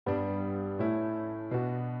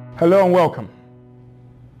Hello and welcome.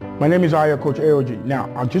 My name is Aya Coach AOG.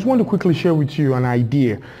 Now, I just want to quickly share with you an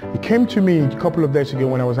idea. It came to me a couple of days ago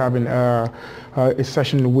when I was having a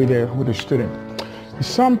session with a student. It's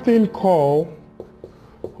something called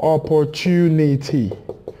opportunity.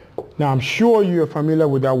 Now, I'm sure you're familiar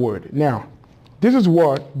with that word. Now, this is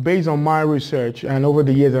what, based on my research and over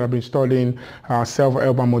the years that I've been studying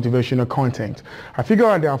self-help and motivational content, I figured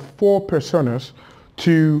out there are 4 personas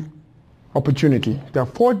to opportunity. There are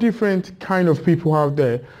 4 different kind of people out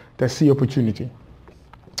there that see opportunity.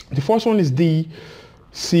 The first one is D,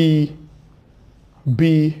 C,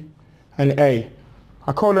 B, and A.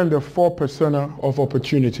 I call them the 4 persona of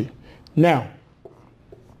opportunity. Now,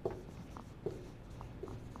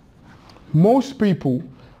 most people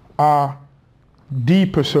are D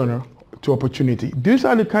persona to opportunity. These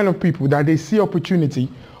are the kind of people that they see opportunity,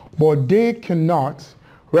 but they cannot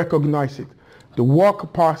recognize it. The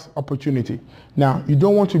walk past opportunity. Now, you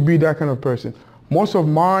don't want to be that kind of person. Most of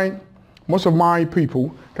my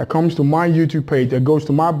people that comes to my YouTube page, that goes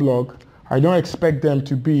to my blog, I don't expect them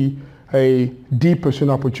to be a D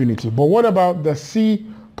persona opportunity. But what about the C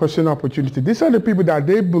persona opportunity? These are the people that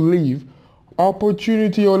they believe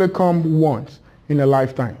opportunity only comes once in a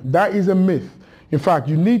lifetime. That is a myth. In fact,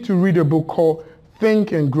 you need to read a book called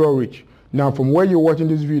Think and Grow Rich. Now, from where you're watching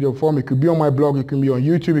this video from, it could be on my blog, it can be on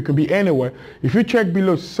YouTube, it can be anywhere. If you check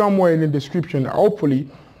below somewhere in the description, hopefully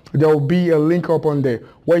there will be a link up on there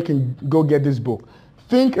where you can go get this book.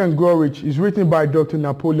 Think and Grow Rich is written by Dr.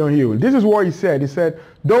 Napoleon Hill. This is what he said. He said,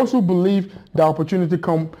 those who believe the opportunity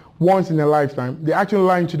comes once in a lifetime, they're actually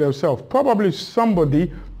lying to themselves. Probably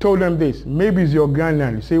somebody told them this. Maybe it's your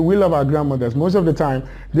granddad. See, we love our grandmothers. Most of the time,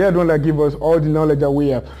 they're the ones that give us all the knowledge that we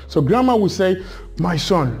have. So grandma would say, my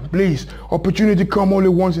son, please, opportunity come only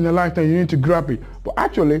once in a lifetime. You need to grab it. But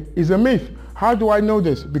actually, it's a myth. How do I know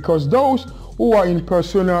this? Because those who are in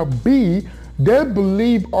persona B, they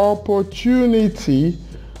believe opportunity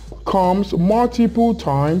comes multiple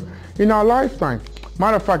times in our lifetime.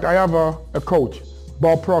 Matter of fact, I have a coach,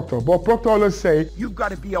 Bob Proctor. Bob Proctor always say, you've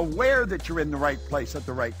got to be aware that you're in the right place at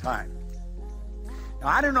the right time. Now,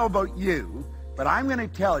 I don't know about you, but I'm going to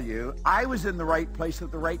tell you, I was in the right place at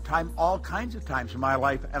the right time all kinds of times in my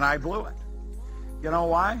life, and I blew it. You know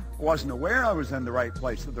why? I wasn't aware I was in the right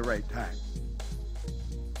place at the right time.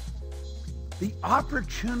 The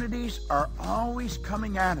opportunities are always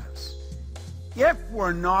coming at us. If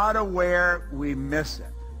we're not aware, we miss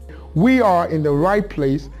it. We are in the right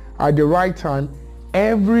place at the right time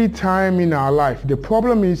every time in our life. The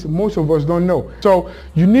problem is most of us don't know. So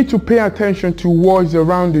you need to pay attention to what's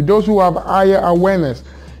around you. Those who have higher awareness,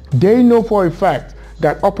 they know for a fact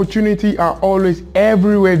that opportunity are always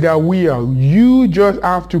everywhere that we are. You just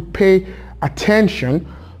have to pay attention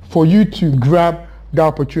for you to grab the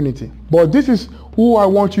opportunity. But this is who I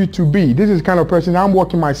want you to be. This is the kind of person I'm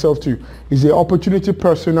working myself to. Is the opportunity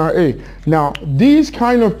persona A. Now, these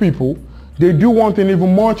kind of people, they do one thing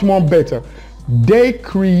even much more better. They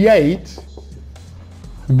create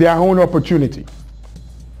their own opportunity.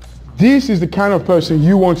 This is the kind of person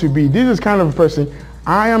you want to be. This is the kind of person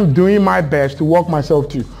I am doing my best to work myself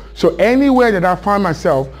to. So anywhere that I find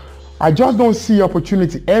myself, I just don't see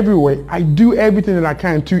opportunity everywhere. I do everything that I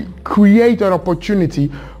can to create an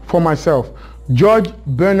opportunity for myself. George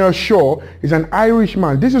Bernard Shaw is an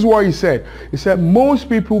Irishman. This is what he said. He said, most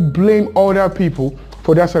people blame other people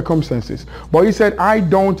for their circumstances. But he said, I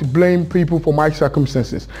don't blame people for my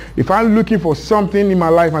circumstances. If I'm looking for something in my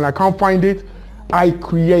life and I can't find it, I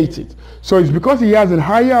create it. So it's because he has a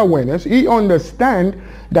higher awareness. He understands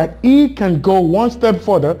that he can go one step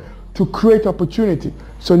further to create opportunity.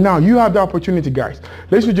 So now you have the opportunity, guys.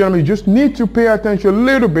 Ladies and gentlemen, you just need to pay attention a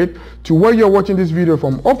little bit to where you're watching this video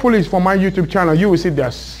from. Hopefully it's from my YouTube channel. You will see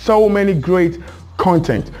there's so many great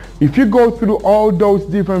content. If you go through all those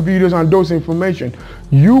different videos and those information,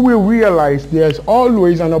 you will realize there's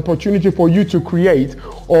always an opportunity for you to create,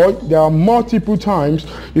 or there are multiple times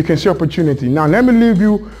you can see opportunity. Now let me leave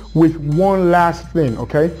you with one last thing,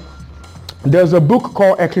 okay? There's a book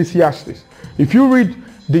called Ecclesiastes. If you read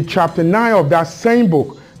the chapter 9 of that same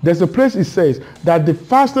book, there's a place it says that the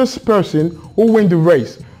fastest person who wins the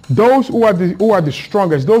race, those who are the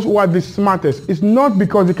strongest, those who are the smartest, it's not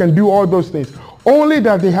because they can do all those things, only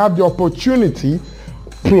that they have the opportunity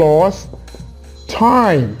plus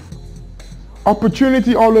time.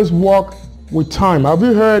 Opportunity always work with time. Have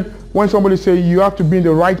you heard when somebody say you have to be in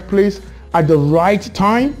the right place at the right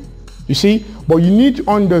time? You see, but you need to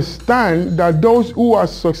understand that those who are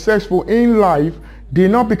successful in life, they're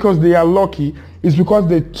not because they are lucky, it's because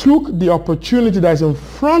they took the opportunity that's in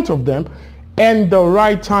front of them and the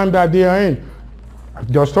right time that they are in.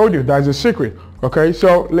 Just told you, that's a secret. Okay,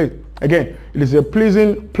 so again, it is a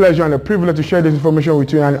pleasing pleasure and a privilege to share this information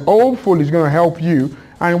with you, and hopefully it's going to help you.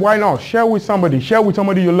 And why not share with somebody? Share with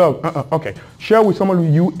somebody you love. Okay, share with somebody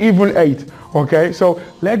you even hate. Okay, so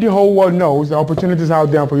let the whole world know the opportunities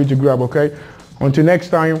out there for you to grab. Okay, until next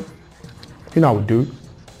time, you know what to do.